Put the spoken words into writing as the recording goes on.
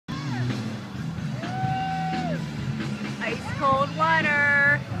cold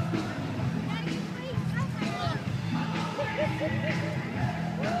water.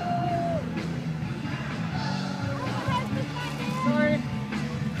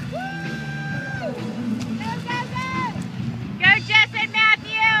 Go, Jess and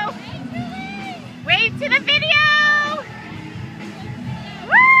Matthew! Wave to the video!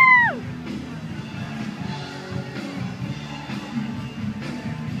 Woo!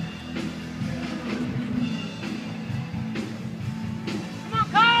 Come on,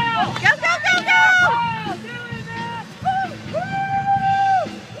 Kyle! Go, go, go, go! Kyle, do it, man! Woo! Woo!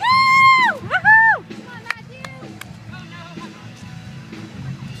 Woo! Woohoo! Come on, Matthew! Oh, no.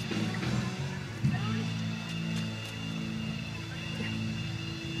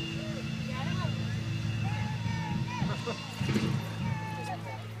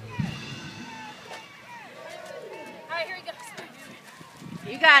 Alright, here he goes.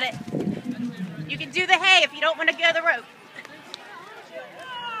 You got it. You can do the hay if you don't want to go the rope.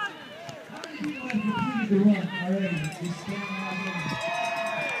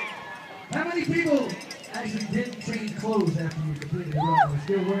 How many people actually didn't change clothes after you completed the run? We're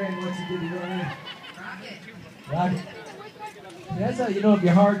still wearing what you did the run in? Rocket. That's how you know if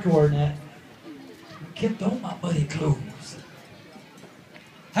you're hardcore in that. You kept on my buddy clothes.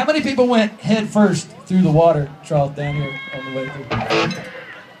 How many people went head first through the water trough down here on the way through?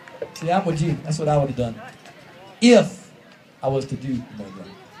 See, I'm with you. That's what I would have done. If I was to do MudBug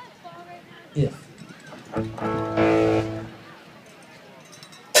Run. If.